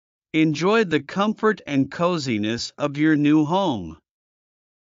Enjoy the comfort and coziness of your new home.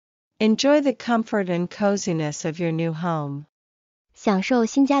 Enjoy the comfort and coziness of your new home. 享受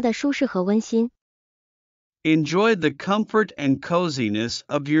新家的舒适和温馨。Enjoy the comfort and coziness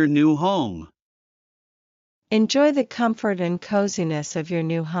of your new home. Enjoy the comfort and coziness of your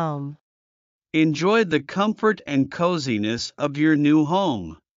new home. Enjoy the comfort and coziness of your new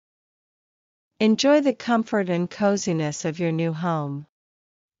home. Enjoy the comfort and coziness of your new home.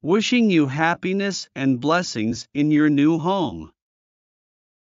 Wishing you happiness and blessings in your new home.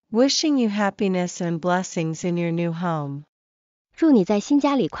 Wishing you happiness and blessings in your new home. 祝你在新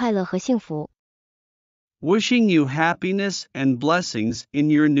家里快乐和幸福。Wishing you happiness and blessings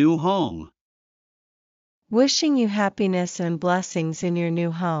in your new home. Wishing you happiness and blessings in your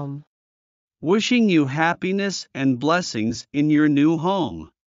new home. Wishing you happiness and blessings in your new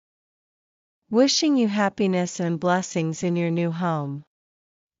home. Wishing you happiness and blessings in your new home.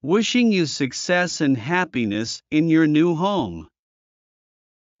 Wishing you success and happiness in your new home.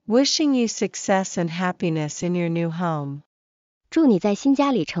 Wishing you success and happiness in your new home. 祝你在新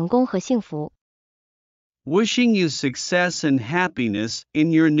家里成功和幸福。Wishing you success and happiness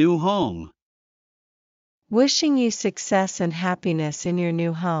in your new home. Wishing you success and happiness in your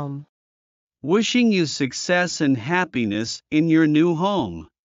new home. Wishing you success and happiness in your new home.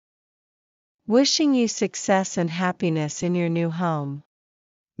 Wishing you success and happiness in your new home.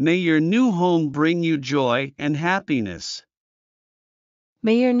 May your new home bring you joy and happiness.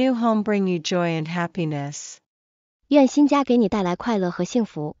 May your new home bring you joy and happiness. 愿新家给你带来快乐和幸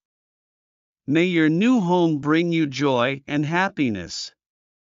福。May your new home bring you joy and happiness.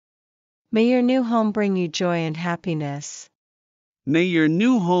 May your new home bring you joy and happiness. May your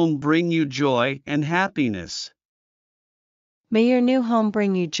new home bring you joy and happiness. May your new home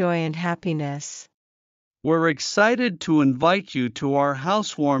bring you joy and happiness. We're excited to invite you to our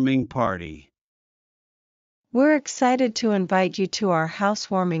housewarming party. We're excited to invite you to our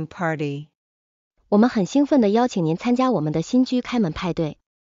housewarming party. 我们很兴奋地邀请您参加我们的新居开门派对。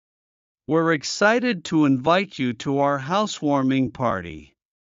We're excited to invite you to our housewarming party.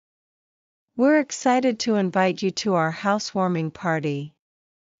 We're excited to invite you to our housewarming party.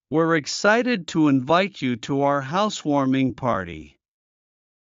 We're excited to invite you to our housewarming party.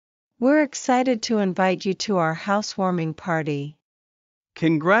 We're excited to invite you to our housewarming party.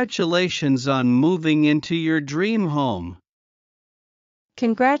 Congratulations on moving into your dream home.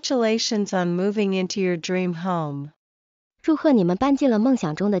 Congratulations on moving into your dream home. 祝贺你们搬进了梦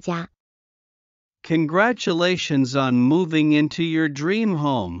想中的家。Congratulations on moving into your dream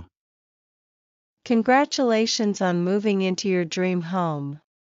home. Congratulations on moving into your dream home.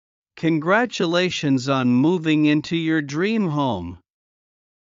 Congratulations on moving into your dream home.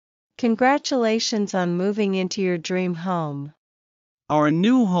 Congratulations on moving into your dream home. Our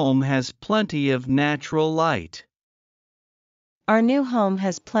new home has plenty of natural light. Our new home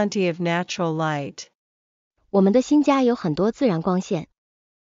has plenty of natural light. 我们的新家有很多自然光线。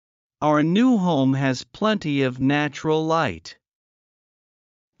Our new home has plenty of natural light.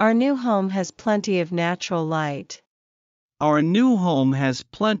 Our new home has plenty of natural light. Our new home has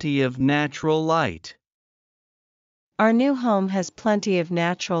plenty of natural light. Our new home has plenty of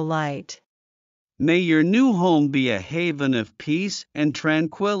natural light. May your new home be a haven of peace and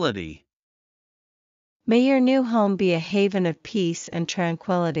tranquility. May your new home be a haven of peace and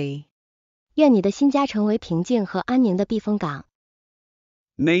tranquility. 愿你的新家成为平静和安宁的避风港。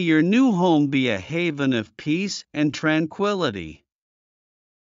May your new home be a haven of peace and tranquility.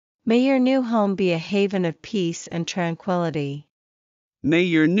 May your new home be a haven of peace and tranquility. May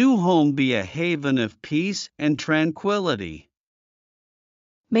your new home be a haven of peace and tranquility.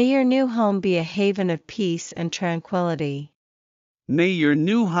 May your new home be a haven of peace and tranquility. May your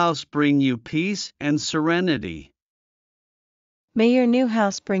new house bring you peace and serenity. May your new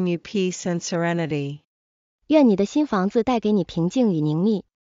house bring you peace and serenity. 愿你的新房子带给你平静与宁谧。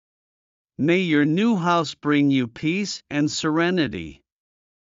May your new house bring you peace and serenity.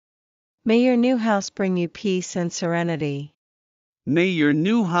 May your new house bring you peace and serenity. May your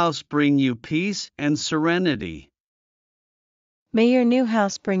new house bring you peace and serenity. May your new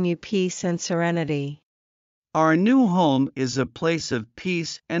house bring you peace and serenity. Our new home is a place of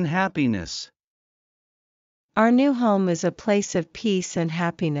peace and happiness. Our new home is a place of peace and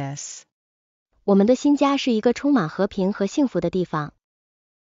happiness. 我们的新家是一个充满和平和幸福的地方。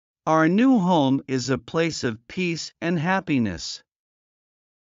Our new home is a place of peace and happiness.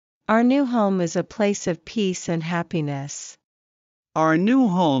 Our new home is a place of peace and happiness. Our new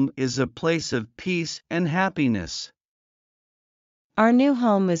home is a place of peace and happiness. Our new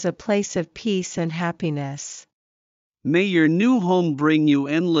home is a place of peace and happiness. May your new home bring you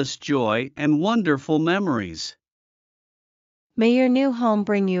endless joy and wonderful memories. May your new home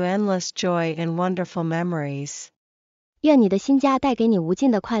bring you endless joy and wonderful memories. 愿你的新家带给你无尽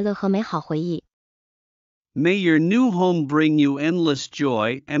的快乐和美好回忆。May your new home bring you endless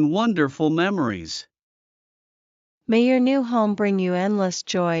joy and wonderful memories. May your new home bring you endless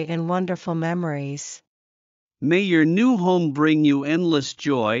joy and wonderful memories. May your new home bring you endless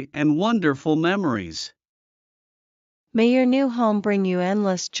joy and wonderful memories. May your new home bring you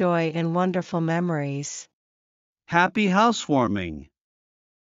endless joy and wonderful memories. Happy housewarming.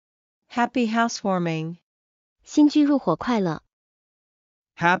 Happy housewarming. 新居入伙快乐。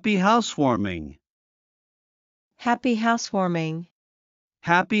Happy housewarming. Happy housewarming.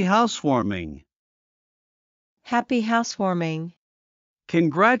 Happy housewarming. Happy housewarming.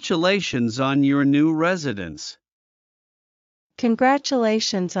 Congratulations on your new residence.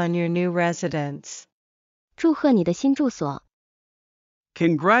 Congratulations on your new residence. 祝贺你的新住所。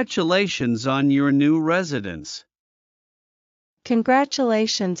Congratulations on your new residence.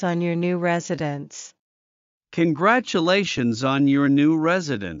 Congratulations on your new residence. Congratulations on your new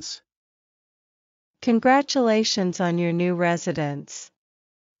residence. Congratulations on your new residence.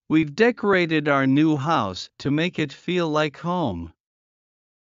 We've decorated our new house to make it feel like home.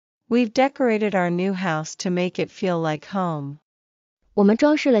 We've decorated our new house to make it feel like home. 我们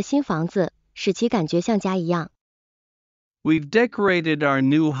装饰了新房子，使其感觉像家一样。We've decorated our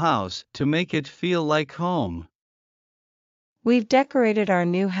new house to make it feel like home. We've decorated our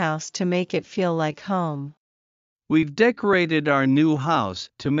new house to make it feel like home. We've decorated our new house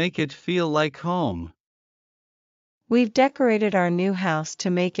to make it feel like home. We've decorated our new house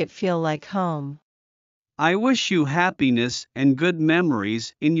to make it feel like home. I wish you happiness and good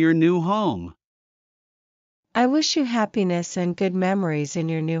memories in your new home. I wish you happiness and good memories in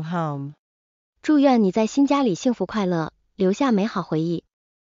your new home. 祝愿你在新家里幸福快乐，留下美好回忆。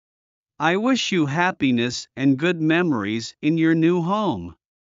I wish you happiness and good memories in your new home.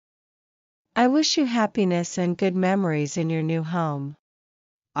 I wish you happiness and good memories in your new home.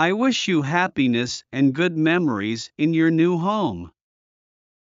 I wish you happiness and good memories in your new home.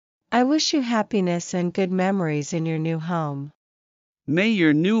 I wish you happiness and good memories in your new home. May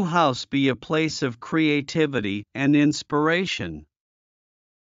your new house be a place of creativity and inspiration.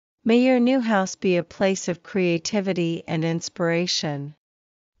 May your new house be a place of creativity and inspiration.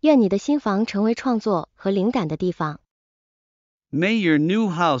 愿你的新房成为创作和灵感的地方。May your new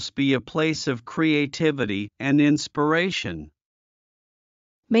house be a place of creativity and inspiration.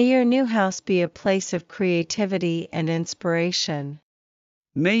 May your new house be a place of creativity and inspiration.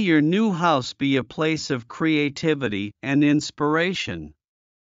 May your new house be a place of creativity and inspiration.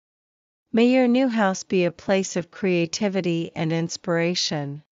 May your new house be a place of creativity and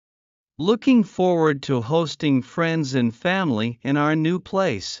inspiration. Looking forward to hosting friends and family in our new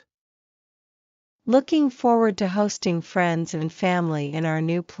place. Looking forward to hosting friends and family in our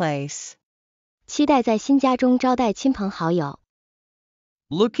new place. 期待在新家中招待亲朋好友。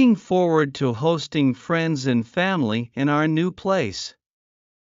Looking forward to hosting friends and family in our new place.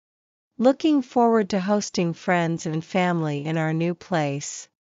 Looking forward to hosting friends and family in our new place.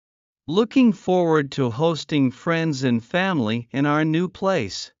 Looking forward to hosting friends and family in our new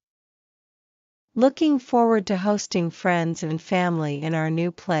place. Looking forward to hosting friends and family in our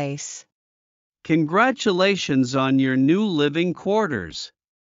new place. Congratulations on your new living quarters.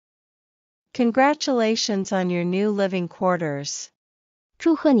 Congratulations on your new living quarters.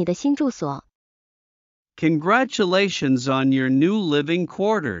 祝贺你的新住所。Congratulations on your new living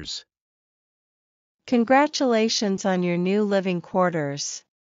quarters. Congratulations on your new living quarters.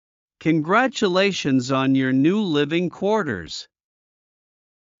 Congratulations on your new living quarters.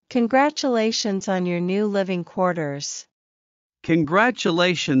 Congratulations on your new living quarters.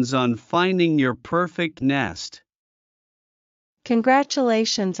 Congratulations on finding your perfect nest.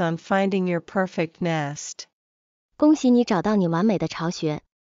 Congratulations on finding your perfect nest. 恭喜你找到你完美的巢穴。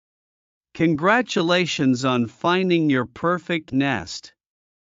Congratulations on finding your perfect nest.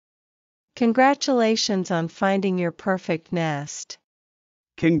 Congratulations on finding your perfect nest.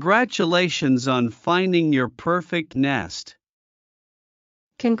 Congratulations on finding your perfect nest.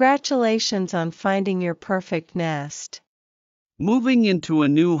 Congratulations on finding your perfect nest. Moving into a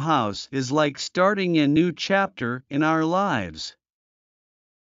new house is like starting a new chapter in our lives.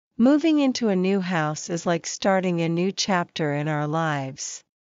 Moving into a new house is like starting a new chapter in our lives.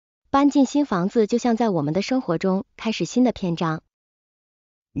 搬进新房子就像在我们的生活中开始新的篇章。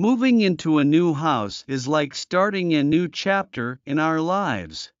Moving into a new house is like starting a new chapter in our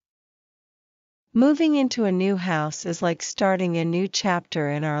lives. Moving into a new house is like starting a new chapter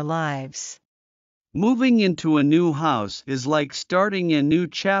in our lives. Moving into a new house is like starting a new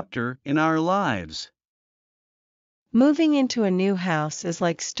chapter in our lives. Moving into a new house is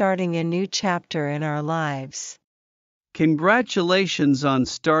like starting a new chapter in our lives. Congratulations on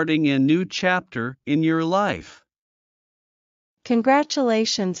starting a new chapter in your life.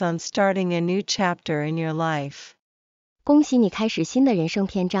 Congratulations on starting a new chapter in your life. 恭喜你开始新的人生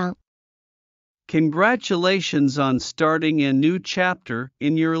篇章。Congratulations on starting a new chapter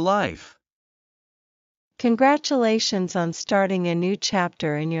in your life. Congratulations on starting a new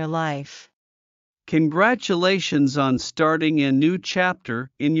chapter in your life. Congratulations on starting a new chapter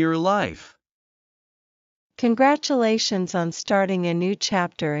in your life. Congratulations on starting a new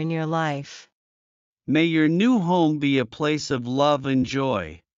chapter in your life. May your new home be a place of love and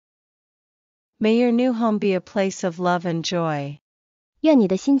joy. May your new home be a place of love and joy. 愿你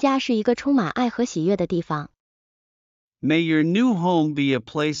的新家是一个充满爱和喜悦的地方。May your new home be a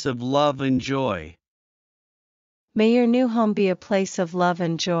place of love and joy. May your new home be a place of love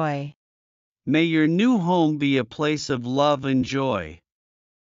and joy. May your new home be a place of love and joy.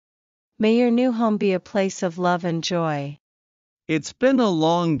 May your new home be a place of love and joy. It's been a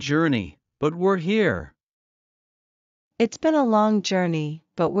long journey, but we're here. It's been a long journey,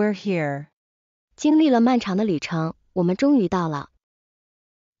 but we're here. 经历了漫长的旅程，我们终于到了。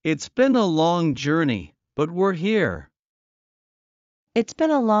It's been a long journey, but we're here. It's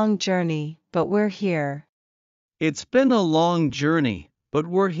been a long journey, but we're here. It's been a long journey, but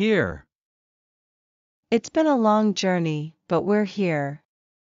we're here. It's been a long journey, but we're here.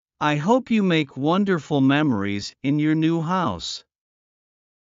 I hope you make wonderful memories in your new house.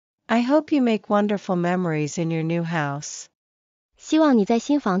 I hope you make wonderful memories in your new house. 希望你在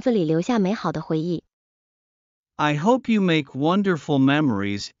新房子里留下美好的回忆。I hope you make wonderful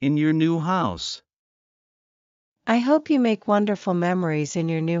memories in your new house. I hope you make wonderful memories in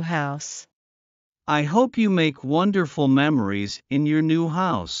your new house. I hope you make wonderful memories in your new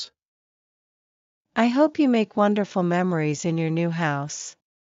house. I hope you make wonderful memories in your new house.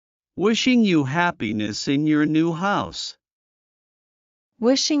 Wishing you happiness in your new house.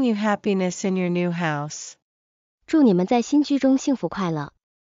 Wishing you happiness in your new house. 祝你们在新居中幸福快乐。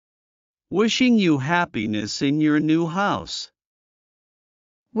Wishing you happiness in your new house.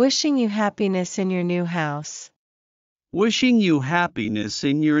 Wishing you happiness in your new house. Wishing you happiness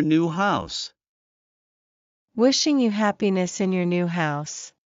in your new house. Wishing you happiness in your new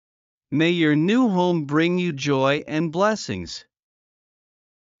house. May your new home bring you joy and blessings.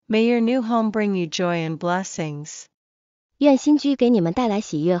 May your new home bring you joy and blessings. 愿新居给你们带来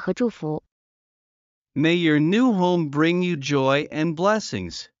喜悦和祝福。May your new home bring you joy and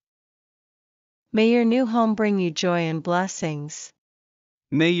blessings. May your new home bring you joy and blessings.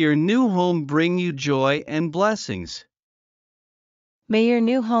 May your new home bring you joy and blessings. May your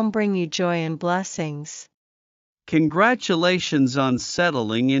new home bring you joy and blessings. Congratulations on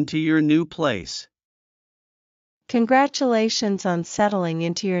settling into your new place. Congratulations on settling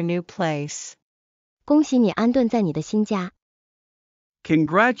into your new place. 恭喜你安顿在你的新家。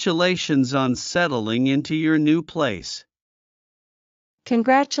Congratulations on settling into your new place.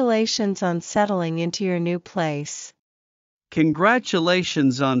 Congratulations on settling into your new place.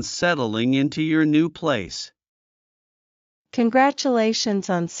 Congratulations on settling into your new place. Congratulations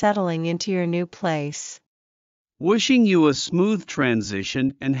on settling into your new place. Wishing you a smooth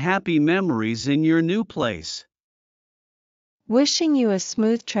transition and happy memories in your new place. Wishing you a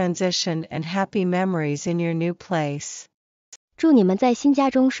smooth transition and happy memories in your new place. 祝你们在新家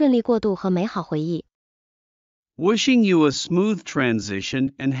中顺利过渡和美好回忆。Wishing you a smooth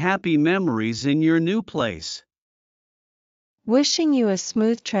transition and happy memories in your new place. Wishing you a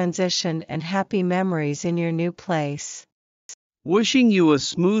smooth transition and happy memories in your new place. Wishing you a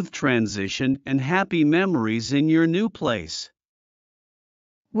smooth transition and happy memories in your new place.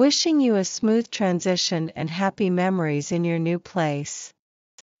 Wishing you a smooth transition and happy memories in your new place.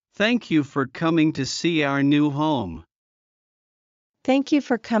 Thank you for coming to see our new home. Thank you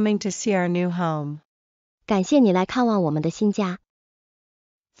for coming to see our new home. 感谢你来看望我们的新家。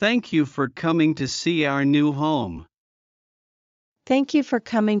Thank you for coming to see our new home. Thank you for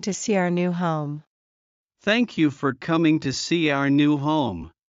coming to see our new home. Thank you for coming to see our new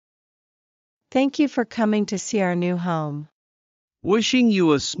home. Thank you for coming to see our new home. Wishing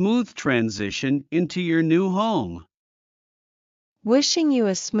you a smooth transition into your new home. Wishing you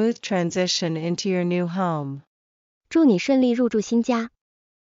a smooth transition into your new home. 祝你顺利入住新家。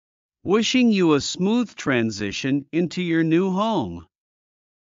Wishing you a smooth transition into your new home.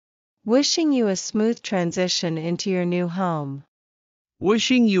 Wishing you a smooth transition into your new home.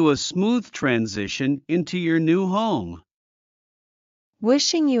 Wishing you a smooth transition into your new home.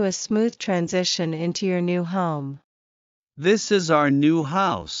 Wishing you a smooth transition into your new home. This is our new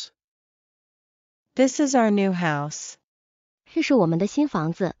house. This is our new house. 这是我们的新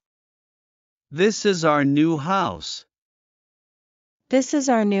房子。This is our new house. This is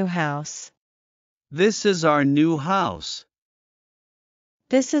our new house. This is our new house.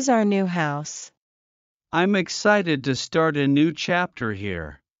 This is our new house. I'm excited to start a new chapter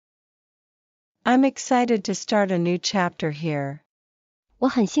here. I'm excited to start a new chapter here. 我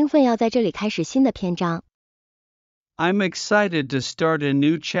很兴奋要在这里开始新的篇章。I'm excited to start a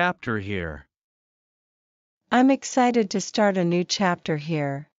new chapter here. I'm excited to start a new chapter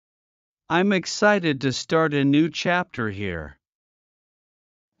here. I'm excited to start a new chapter here.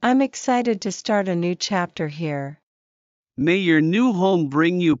 I'm excited to start a new chapter here. May your new home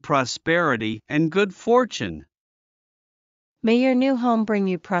bring you prosperity and good fortune. May your new home bring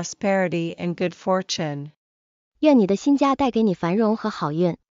you prosperity and good fortune. 愿你的新家带给你繁荣和好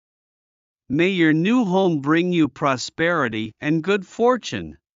运。May your new home bring you prosperity and good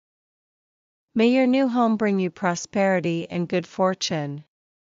fortune. May your new home bring you prosperity and good fortune.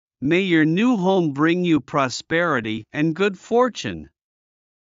 May your new home bring you prosperity and good fortune.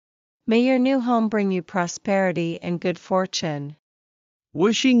 May your new home bring you prosperity and good fortune.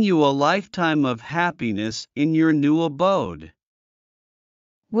 Wishing you a lifetime of happiness in your new abode.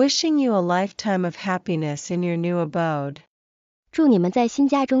 Wishing you a lifetime of happiness in your new abode. 祝你们在新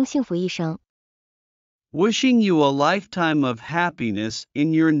家中幸福一生。Wishing you a lifetime of happiness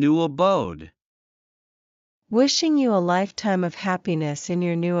in your new abode. Wishing you a lifetime of happiness in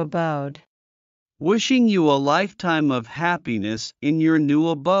your new abode. Wishing you a lifetime of happiness in your new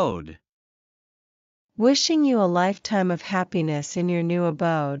abode. Wishing you a lifetime of happiness in your new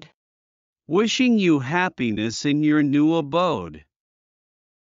abode. Wishing you happiness in your new abode.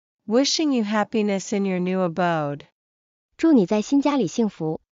 Wishing you happiness in your new abode. 祝你在新家里幸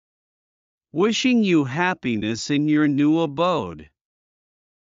福。Wishing you happiness in your new abode.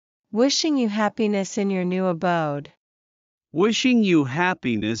 Wishing you happiness in your new abode. Wishing you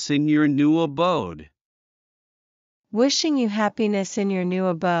happiness in your new abode. Wishing you happiness in your new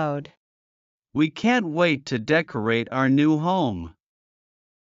abode. We can't wait to decorate our new home.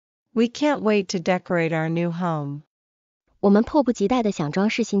 We can't wait to decorate our new home. 我们迫不及待地想装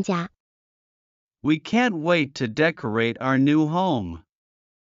饰新家。We can't wait to decorate our new home.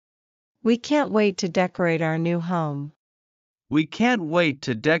 We can't wait to decorate our new home. We can't wait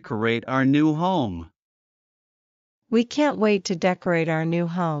to decorate our new home. We can't wait to decorate our new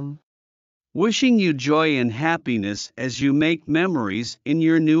home. Wishing you joy and happiness as you make memories in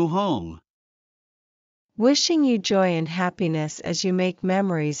your new home. Wishing you joy and happiness as you make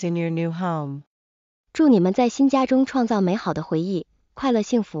memories in your new home. 祝你们在新家中创造美好的回忆，快乐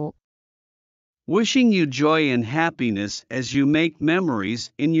幸福。Wishing you joy and happiness as you make memories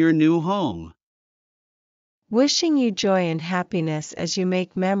in your new home. Wishing you joy and happiness as you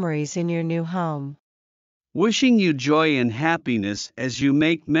make memories in your new home. Wishing you joy and happiness as you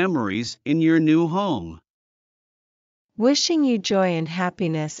make memories in your new home. Wishing you joy and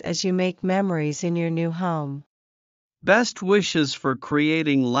happiness as you make memories in your new home. Best wishes for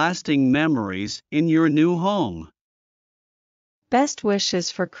creating lasting memories in your new home. Best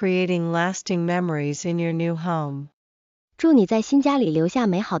wishes for creating lasting memories in your new home. 祝你在新家里留下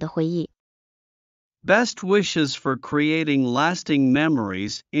美好的回忆。Best wishes for creating lasting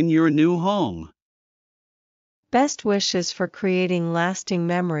memories in your new home. Best wishes for creating lasting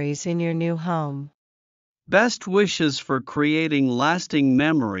memories in your new home. Best wishes for creating lasting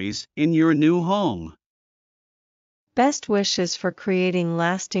memories in your new home. Best wishes for creating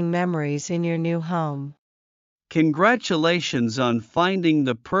lasting memories in your new home. Congratulations on finding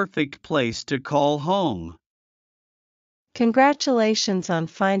the perfect place to call home. Congratulations on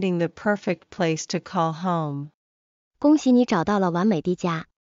finding the perfect place to call home. 恭喜你找到了完美的家。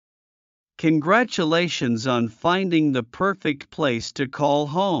Congratulations on finding the perfect place to call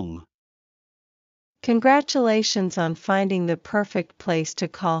home. Congratulations on finding the perfect place to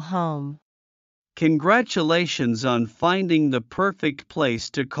call home. Congratulations on finding the perfect place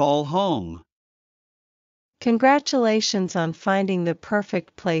to call home. Congratulations on finding the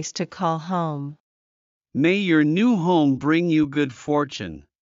perfect place to call home. May your new home bring you good fortune.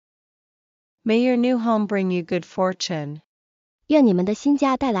 May your new home bring you good fortune. 愿你们的新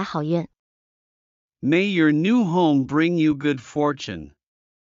家带来好运。May your new home bring you good fortune.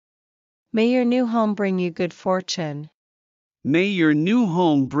 May your new home bring you good fortune. May your new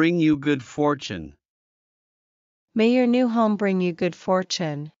home bring you good fortune. May your new home bring you good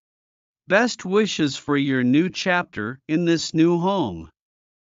fortune. Best wishes for your new chapter in this new home.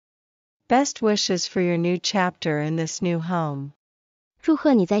 Best wishes for your new chapter in this new home. 祝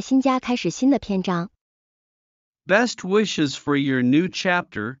贺你在新家开始新的篇章。Best wishes for your new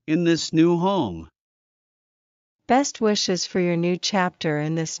chapter in this new home. Best wishes for your new chapter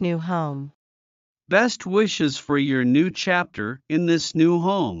in this new home. Best wishes for your new chapter in this new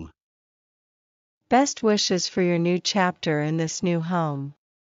home. Best wishes for your new chapter in this new home.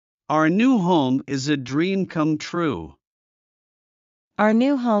 Our new home is a dream come true. Our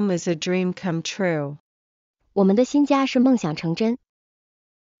new home is a dream come true. 我们的新家是梦想成真。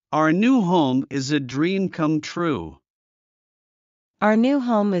Our new home is a dream come true. Our new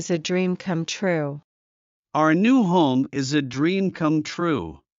home is a dream come true. Our new home is a dream come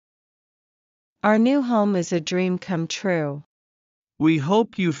true. Our new home is a dream come true. We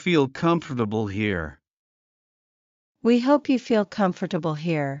hope you feel comfortable here. We hope you feel comfortable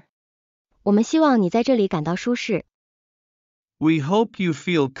here. 我们希望你在这里感到舒适。We hope you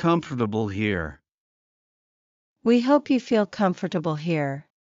feel comfortable here. We hope you feel comfortable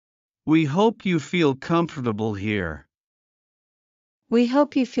here. We hope you feel comfortable here. We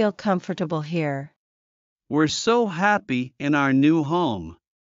hope you feel comfortable here. We're so happy in our new home.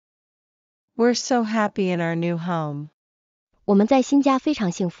 We're so happy in our new home. 我们在新家非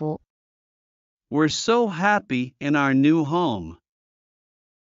常幸福。We're so happy in our new home.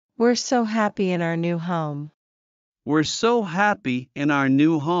 We're so happy in our new home. We're so happy in our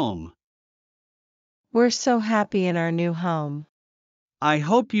new home. We're so happy in our new home. I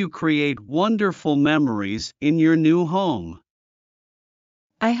hope you create wonderful memories in your new home.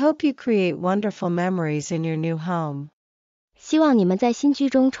 I hope you create wonderful memories in your new home. 希望你们在新居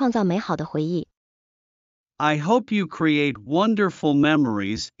中创造美好的回忆。I hope you create wonderful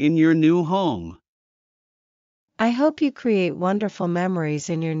memories in your new home. I hope you create wonderful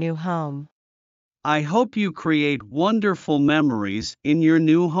memories in your new home. I hope you create wonderful memories in your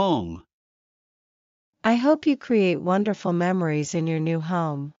new home. I hope you create wonderful memories in your new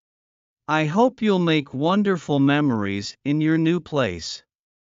home. I hope you'll make wonderful memories in your new place.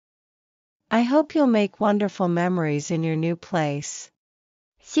 I hope you'll make wonderful memories in your new place.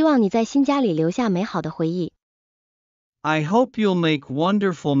 希望你在新家里留下美好的回忆。I hope you'll make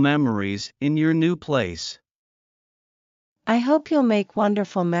wonderful memories in your new place. I hope you'll make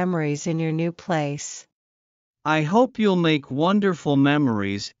wonderful memories in your new place. I hope you'll make wonderful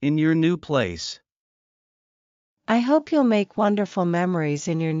memories in your new place. I hope you'll make wonderful memories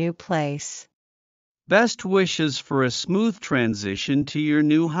in your new place. Best wishes for a smooth transition to your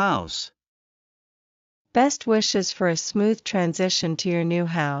new house. Best wishes for a smooth transition to your new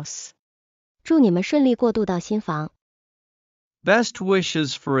house. 祝你们顺利过渡到新房。Best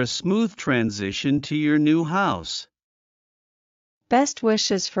wishes for a smooth transition to your new house. Best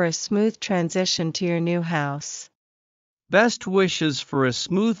wishes for a smooth transition to your new house. Best wishes for a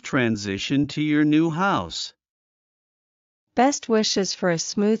smooth transition to your new house. Best wishes for a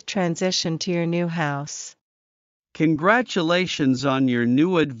smooth transition to your new house. Congratulations on your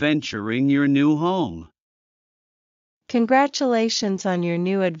new adventure in your new home. Congratulations on your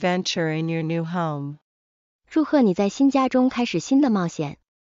new adventure in your new home. 祝贺你在新家中开始新的冒险。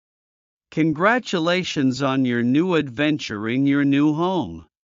Congratulations on your new adventure in your new home.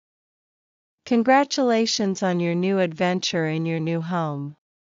 Congratulations on your new adventure in your new home.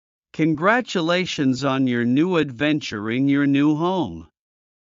 Congratulations on your new adventure in your new home.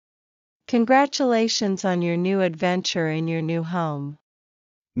 Congratulations on your new adventure in your new home.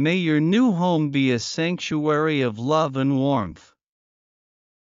 May your new home be a sanctuary of love and warmth.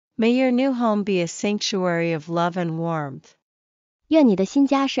 May your new home be a sanctuary of love and warmth. 愿你的新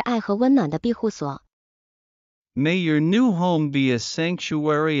家是爱和温暖的庇护所。May your new home be a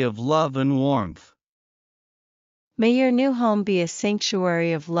sanctuary of love and warmth. May your new home be a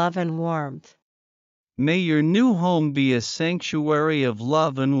sanctuary of love and warmth. May your new home be a sanctuary of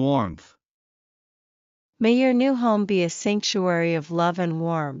love and warmth. May your new home be a sanctuary of love and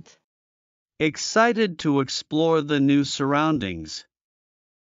warmth. Excited to explore the new surroundings.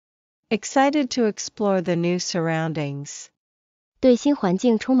 Excited to explore the new surroundings. 对新环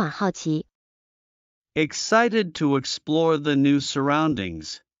境充满好奇。Excited to explore the new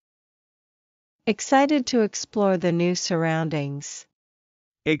surroundings. Excited to explore the new surroundings.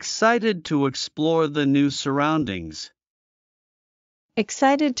 Excited to explore the new surroundings.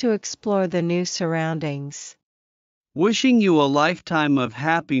 Excited to explore the new surroundings. Wishing you a lifetime of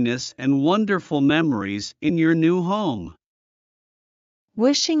happiness and wonderful memories in your new home.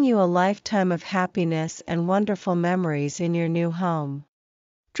 Wishing you a lifetime of happiness and wonderful memories in your new home.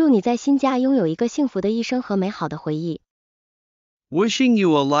 祝你在新家拥有一个幸福的一生和美好的回忆。Wishing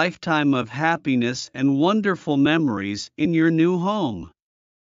you a lifetime of happiness and wonderful memories in your new home.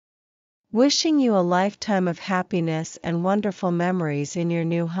 Wishing you a lifetime of happiness and wonderful memories in your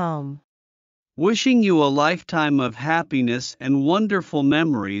new home. Wishing you a lifetime of happiness and wonderful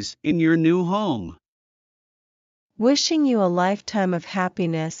memories in your new home. Wishing you a lifetime of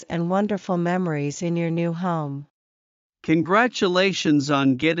happiness and wonderful memories in your new home. Congratulations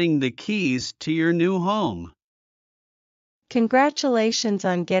on getting the keys to your new home. Congratulations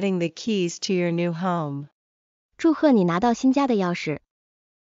on getting the keys to your new home. 祝贺你拿到新家的钥匙。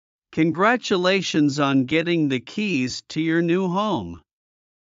Congratulations on getting the keys to your new home.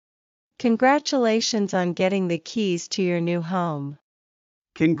 Congratulations on getting the keys to your new home.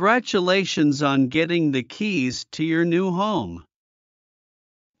 Congratulations on getting the keys to your new home.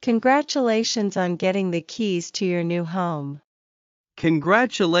 Congratulations on getting the keys to your new home.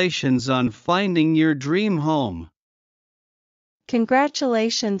 Congratulations on finding your dream home.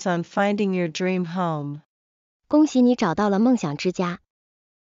 Congratulations on finding your dream home. 恭喜你找到了梦想之家。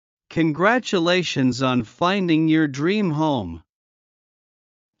Congratulations on finding your dream home.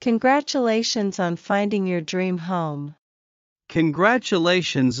 Congratulations on finding your dream home.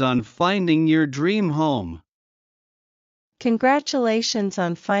 Congratulations on finding your dream home. Congratulations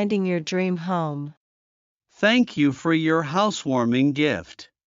on finding your dream home. Thank you for your housewarming gift.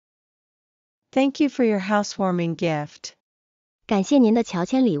 Thank you for your housewarming gift. 感谢您的乔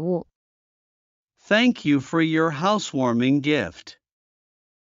迁礼物。Thank you for your housewarming gift.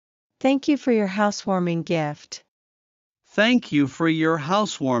 Thank you for your housewarming gift. Thank you for your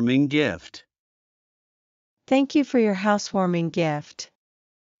housewarming gift. Thank you for your housewarming gift.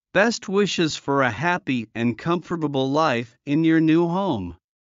 Best wishes for a happy and comfortable life in your new home.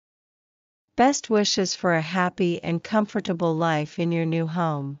 Best wishes for a happy and comfortable life in your new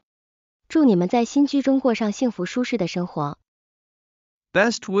home. 祝你们在新居中过上幸福舒适的生活。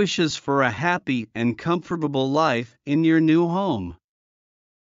Best wishes for a happy and comfortable life in your new home.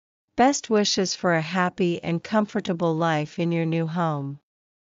 Best wishes for a happy and comfortable life in your new home.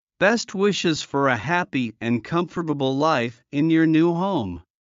 Best wishes for a happy and comfortable life in your new home.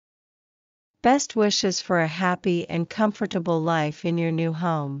 Best wishes for a happy and comfortable life in your new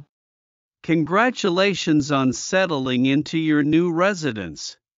home. Congratulations on settling into your new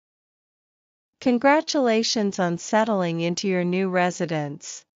residence. Congratulations on settling into your new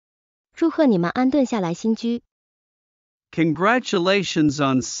residence. 祝贺你们安顿下来新居。Congratulations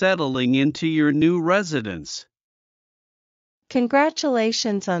on settling into your new residence.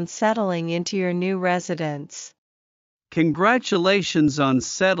 Congratulations on settling into your new residence. Congratulations on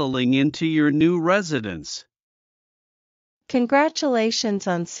settling into your new residence. Congratulations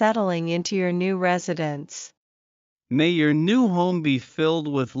on settling into your new residence. May your new home be filled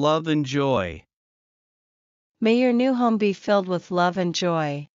with love and joy. May your new home be filled with love and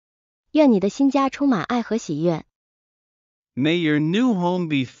joy. 愿你的新家充满爱和喜悦。May your new home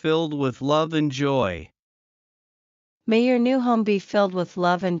be filled with love and joy. May your new home be filled with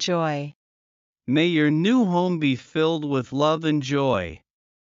love and joy. May your new home be filled with love and joy.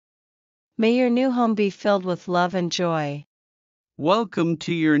 May your new home be filled with love and joy. Welcome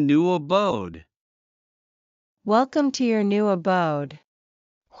to your new abode. Welcome to your new abode.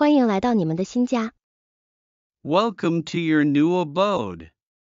 欢迎来到你们的新家。Welcome to your new abode.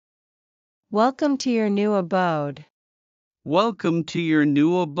 Welcome to your new abode. Welcome to your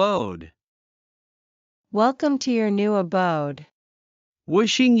new abode. Welcome to your new abode.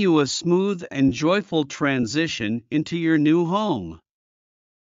 Wishing you a smooth and joyful transition into your new home.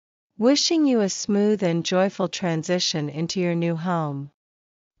 Wishing you a smooth and joyful transition into your new home.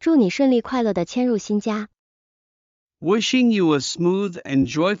 祝你顺利快乐地迁入新家。Wishing you a smooth and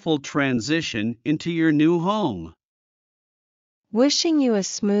joyful transition into your new home. Wishing you a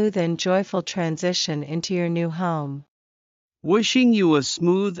smooth and joyful transition into your new home. Wishing you a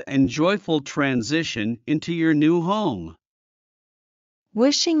smooth and joyful transition into your new home.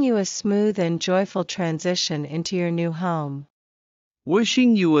 Wishing you a smooth and joyful transition into your new home.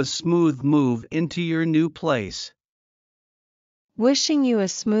 Wishing you a smooth move into your new place. Wishing you a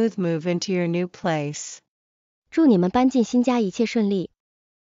smooth move into your new place. 祝你们搬进新家一切顺利。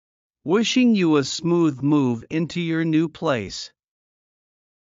Wishing you a smooth move into your new place.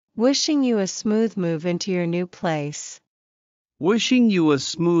 Wishing you a smooth move into your new place. Wishing you a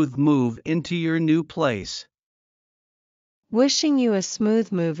smooth move into your new place. Wishing you a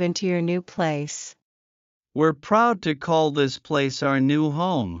smooth move into your new place. We're proud to call this place our new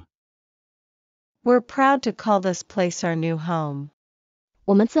home. We're proud to call this place our new home.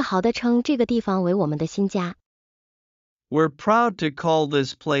 我们自豪地称这个地方为我们的新家。We're proud to call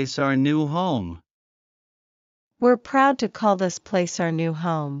this place our new home. We're proud to call this place our new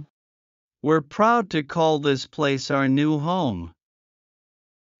home. We're proud to call this place our new home.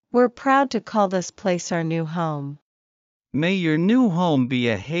 We're proud to call this place our new home. May your new home be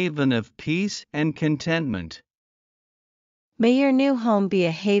a haven of peace and contentment. May your new home be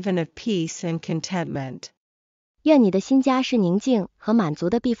a haven of peace and contentment. 愿你的新家是宁静和满足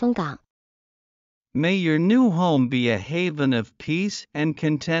的避风港。May your new home be a haven of peace and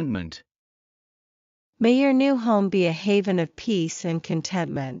contentment. May your new home be a haven of peace and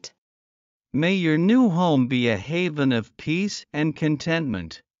contentment. May your new home be a haven of peace and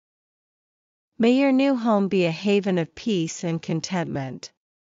contentment. May your new home be a haven of peace and contentment.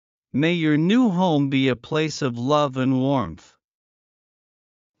 May your new home be a place of love and warmth.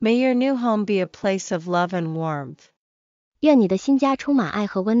 May your new home be a place of love and warmth. 愿你的新家充满爱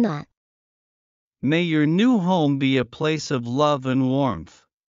和温暖。May your new home be a place of love and warmth.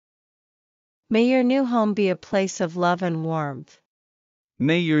 May your new home be a place of love and warmth.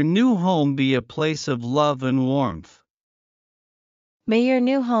 May your new home be a place of love and warmth. May your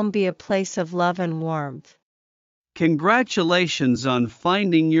new home be a place of love and warmth. Congratulations on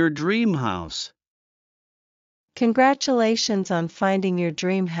finding your dream house. Congratulations on finding your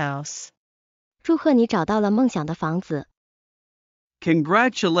dream house. 祝贺你找到了梦想的房子。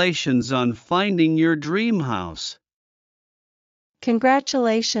Congratulations on finding your dream house.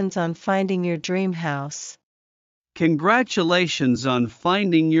 Congratulations on finding your dream house. Congratulations on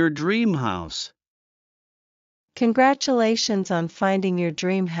finding your dream house. Congratulations on finding your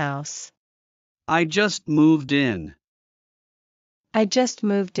dream house. I just moved in. I just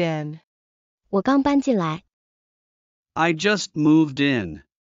moved in. 我刚搬进来。I just moved in.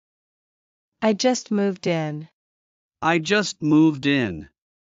 I just moved in. I just moved in.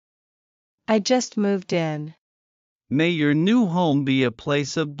 I just moved in. May your new home be a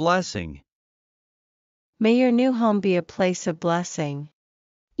place of blessing. May your new home be a place of blessing.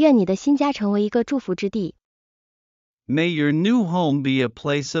 愿你的新家成为一个祝福之地。May your new home be a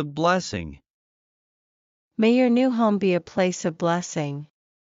place of blessing. May your new home be a place of blessing.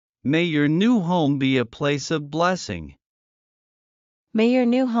 May your new home be a place of blessing. May your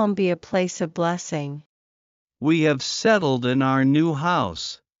new home be a place of blessing. We have settled in our new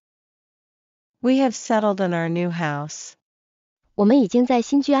house. We have settled in our new house. 我们已经在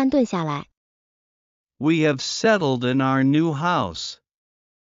新居安顿下来。We have settled in our new house.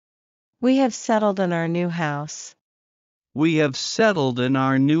 We have settled in our new house. We have settled in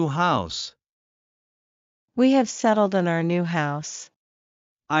our new house. We have settled in our new house.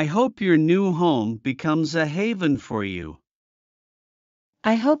 I hope your new home becomes a haven for you.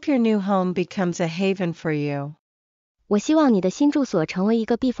 I hope your new home becomes a haven for you. 我希望你的新住所成为一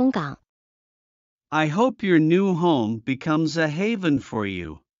个避风港。I hope your new home becomes a haven for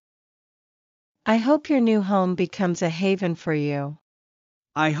you. I hope your new home becomes a haven for you.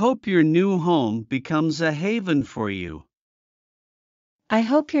 I hope your new home becomes a haven for you. I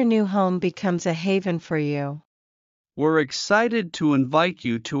hope your new home becomes a haven for you. We're excited to invite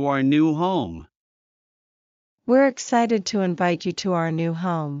you to our new home. We're excited to invite you to our new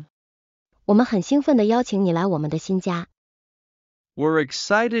home. 我们很兴奋地邀请你来我们的新家。We're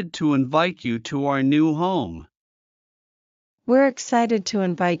excited to invite you to our new home. We're excited to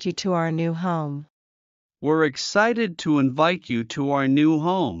invite you to our new home. We're excited to invite you to our new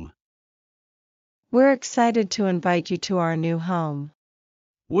home. We're excited to invite you to our new home.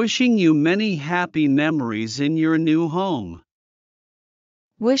 Wishing you many happy memories in your new home.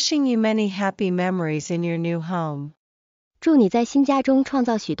 Wishing you many happy memories in your new home. 祝你在新家中创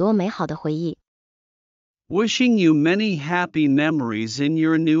造许多美好的回忆。Wishing you many happy memories in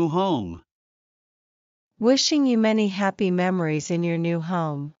your new home. Wishing you many happy memories in your new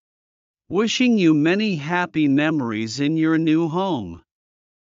home. Wishing you many happy memories in your new home.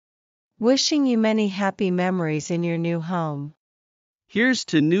 Wishing you many happy memories in your new home. Here's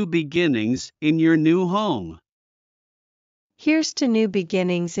to new beginnings in your new home. Here's to new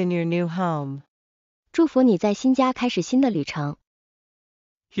beginnings in your new home. 祝福你在新家开始新的旅程。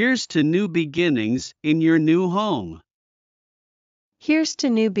Here's to new beginnings in your new home. Here's to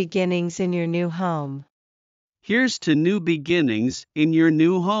new beginnings in your new home. Here's to new beginnings in your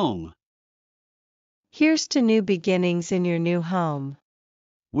new home. Here's to new beginnings in your new home.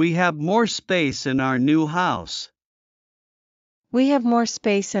 We have more space in our new house. We have more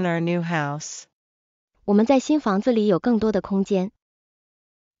space in our new house. 我们在新房子里有更多的空间。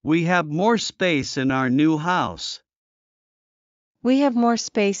We have more space in our new house. We have more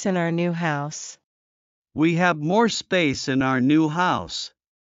space in our new house. We have more space in our new house.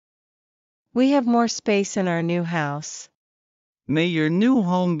 We have more space in our new house. May your new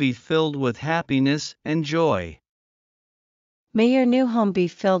home be filled with happiness and joy. May your new home be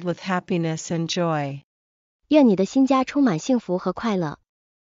filled with happiness and joy. 愿你的新家充满幸福和快乐。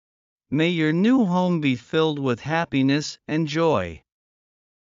May your new home be filled with happiness and joy.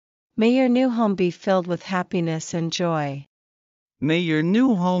 May your new home be filled with happiness and joy. May your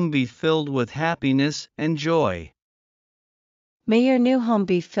new home be filled with happiness and joy. May your new home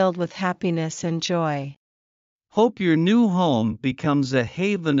be filled with happiness and joy. Hope your new home becomes a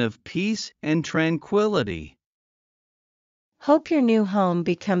haven of peace and tranquility. Hope your new home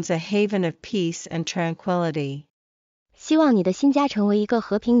becomes a haven of peace and tranquility. 希望你的新家成为一个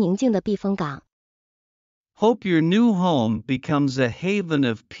和平宁静的避风港。Hope your new home becomes a haven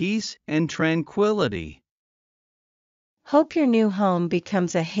of peace and tranquility. Hope your new home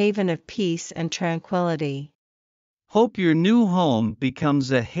becomes a haven of peace and tranquility. Hope your new home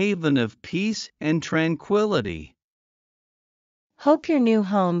becomes a haven of peace and tranquility. Hope your new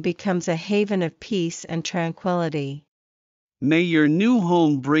home becomes a haven of peace and tranquility. May your new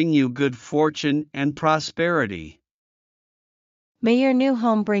home bring you good fortune and prosperity. May your new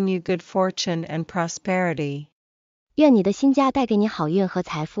home bring you good fortune and prosperity. 愿你的新家带给你好运和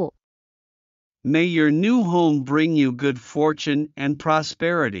财富。May your new home bring you good fortune and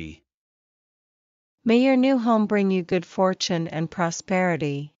prosperity. May your new home bring you good fortune and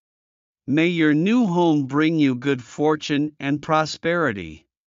prosperity. May your new home bring you good fortune and prosperity.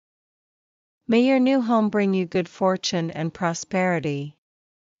 May your new home bring you good fortune and prosperity.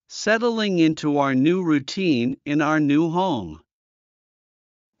 Settling into our new routine in our new home.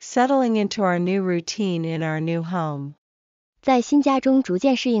 Settling into our new routine in our new home. 在新家中逐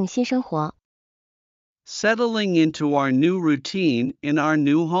渐适应新生活。Settling into our new routine in our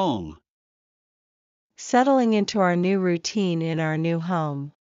new home. Settling into our new routine in our new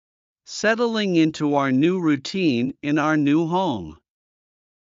home. Settling into our new routine in our new home.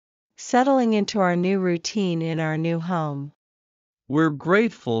 Settling into our new routine in our new home. We're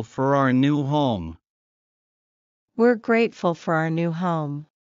grateful for our new home. We're grateful for our new home.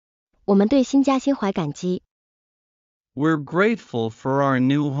 我们对新家心怀感激。We're grateful for our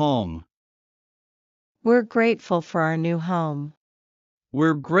new home. We're grateful for our new home.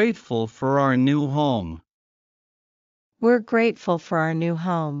 We're grateful for our new home. We're grateful for our new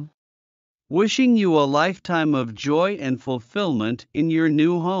home. Wishing you a lifetime of joy and fulfillment in your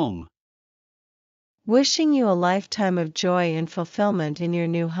new home. Wishing you a lifetime of joy and fulfillment in your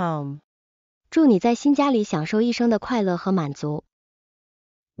new home. 祝你在新家里享受一生的快乐和满足。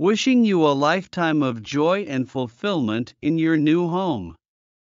Wishing you a lifetime of joy and fulfillment in your new home.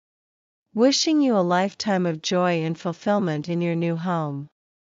 Wishing you a lifetime of joy and fulfillment in your new home.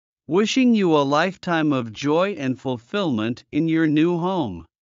 Wishing you a lifetime of joy and fulfillment in your new home.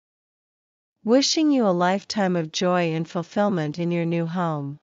 Wishing you a lifetime of joy and fulfillment in your new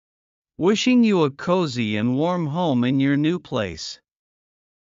home. Wishing you a cozy and warm home in your new place.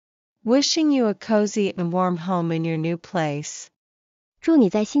 Wishing you a cozy and warm home in your new place. 祝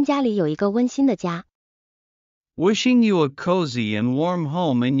你在新家里有一个温馨的家。Wishing you a cozy and warm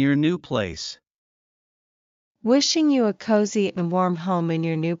home in your new place. Wishing you a cozy and warm home in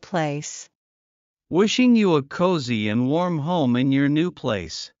your new place. Wishing you a cozy and warm home in your new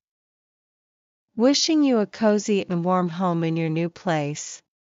place. Wishing you a cozy and warm home in your new place.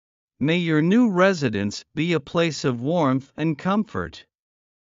 May your new residence be a place of warmth and comfort.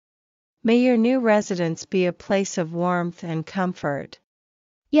 May your new residence be a place of warmth and comfort.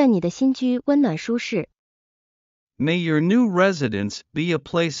 愿你的新居温暖舒适。May your new residence be a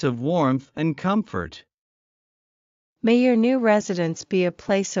place of warmth and comfort. May your new residence be a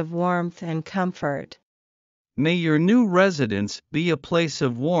place of warmth and comfort. May your new residence be a place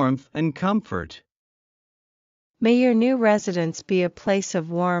of warmth and comfort. May your new residence be a place of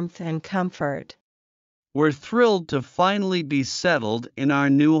warmth and comfort. We're thrilled to finally be settled in our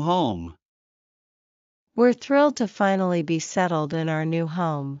new home. We're thrilled to finally be settled in our new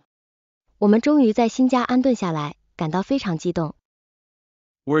home. 我们终于在新家安顿下来，感到非常激动。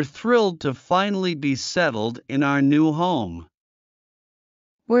We're thrilled to finally be settled in our new home.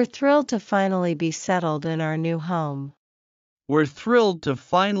 We're thrilled to finally be settled in our new home. We're thrilled to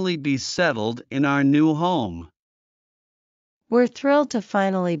finally be settled in our new home. We're thrilled to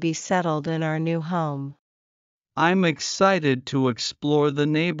finally be settled in our new home. I'm excited to explore the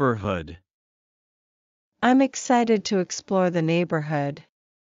neighborhood. I'm excited to explore the neighborhood.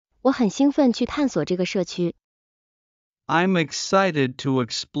 我很兴奋去探索这个社区。I'm excited to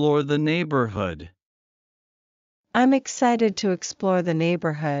explore the neighborhood. I'm excited to explore the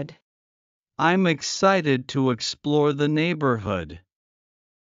neighborhood. I'm excited to explore the neighborhood.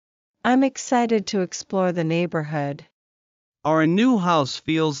 I'm excited to explore the neighborhood. Our new house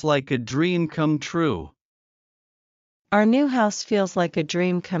feels like a dream come true. Our new house feels like a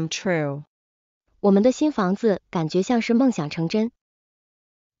dream come true. 我们的新房子感觉像是梦想成真。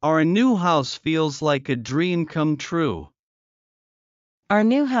Our new house feels like a dream come true. Our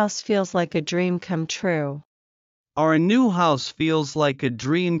new house feels like a dream come true. Our new house feels like a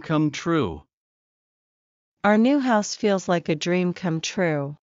dream come true. Our new house feels like a dream come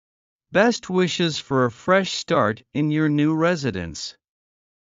true. Best wishes for a fresh start in your new residence.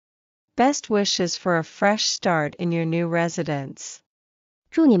 Best wishes for a fresh start in your new residence.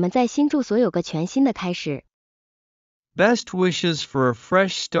 祝你们在新住所有个全新的开始。Best wishes for a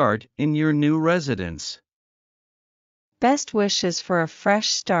fresh start in your new residence. Best wishes for a fresh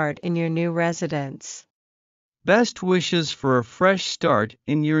start in your new residence. Best wishes for a fresh start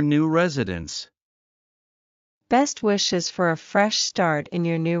in your new residence. Best wishes for a fresh start in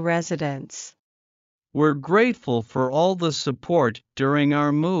your new residence. We're grateful for all the support during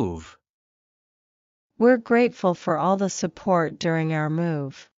our move. We're grateful for all the support during our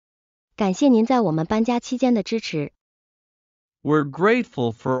move. 感谢您在我们搬家期间的支持。We're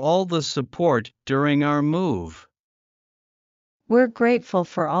grateful for all the support during our move. We're grateful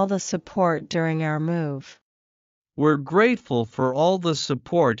for all the support during our move. We're grateful for all the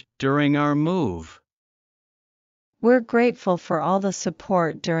support during our move. We're grateful for all the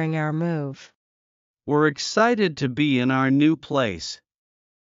support during our move. We're excited to be in our new place.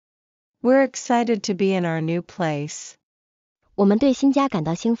 We're excited to be in our new place. 我们对新家感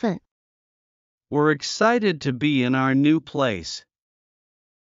到兴奋。We're excited to be in our new place.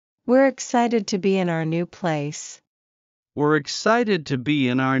 We're excited to be in our new place. We're excited to be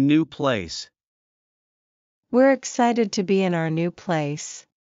in our new place. We're excited to be in our new place.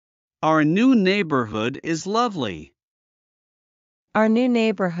 Our new neighborhood is lovely. Our new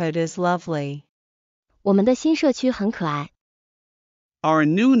neighborhood is lovely. 我们的新社区很可爱。Our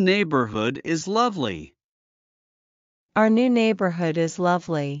new neighborhood is lovely. Our new neighborhood is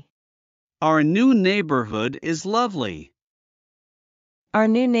lovely. Our new neighborhood is lovely. Our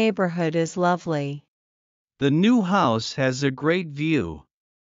new neighborhood is lovely. The new house has a great view.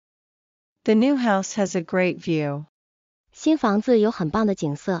 The new house has a great view. 新房子有很棒的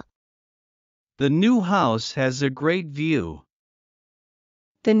景色。The new house has a great view.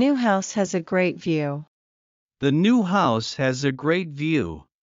 The new house has a great view. The new house has a great view.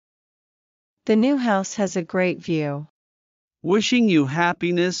 The new house has a great view. Wishing you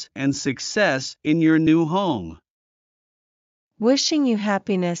happiness and success in your new home. Wishing you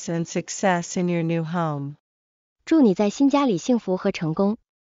happiness and success in your new home. 祝你在新家里幸福和成功。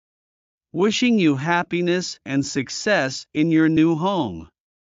Wishing you happiness and success in your new home.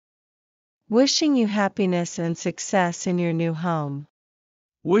 Wishing you happiness and success in your new home.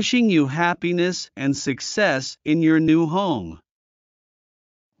 Wishing you happiness and success in your new home.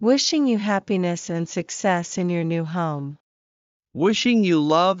 Wishing you happiness and success in your new home. Wishing you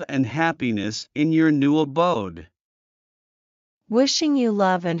love and happiness in your new abode. Wishing you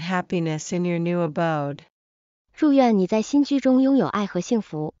love and happiness in your new abode. 祝愿你在新居中拥有爱和幸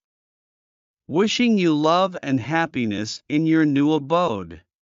福。Wishing you love and happiness in your new abode.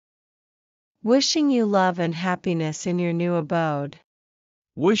 Wishing you love and happiness in your new abode.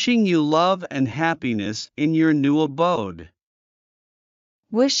 Wishing you love and happiness in your new abode.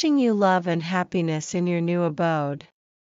 Wishing you love and happiness in your new abode.